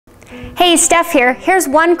Hey, Steph here. Here's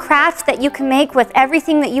one craft that you can make with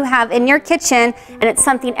everything that you have in your kitchen, and it's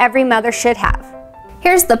something every mother should have.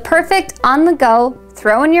 Here's the perfect on-the-go,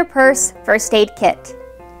 throw in your purse first aid kit.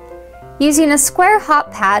 Using a square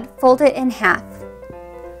hot pad, fold it in half.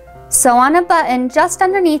 Sew on a button just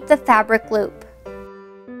underneath the fabric loop.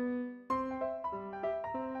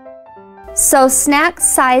 Sew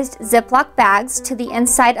snack-sized Ziploc bags to the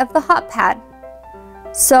inside of the hot pad.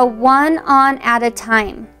 Sew one on at a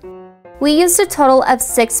time. We used a total of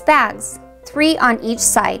 6 bags, 3 on each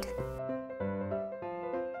side.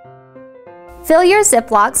 Fill your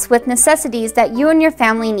Ziplocs with necessities that you and your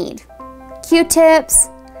family need. Q-tips,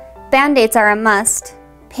 Band-Aids are a must,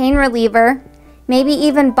 pain reliever, maybe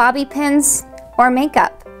even bobby pins or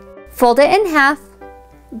makeup. Fold it in half,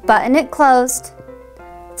 button it closed,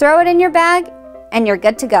 throw it in your bag, and you're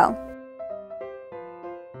good to go.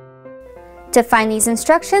 To find these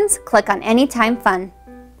instructions, click on Anytime Fun.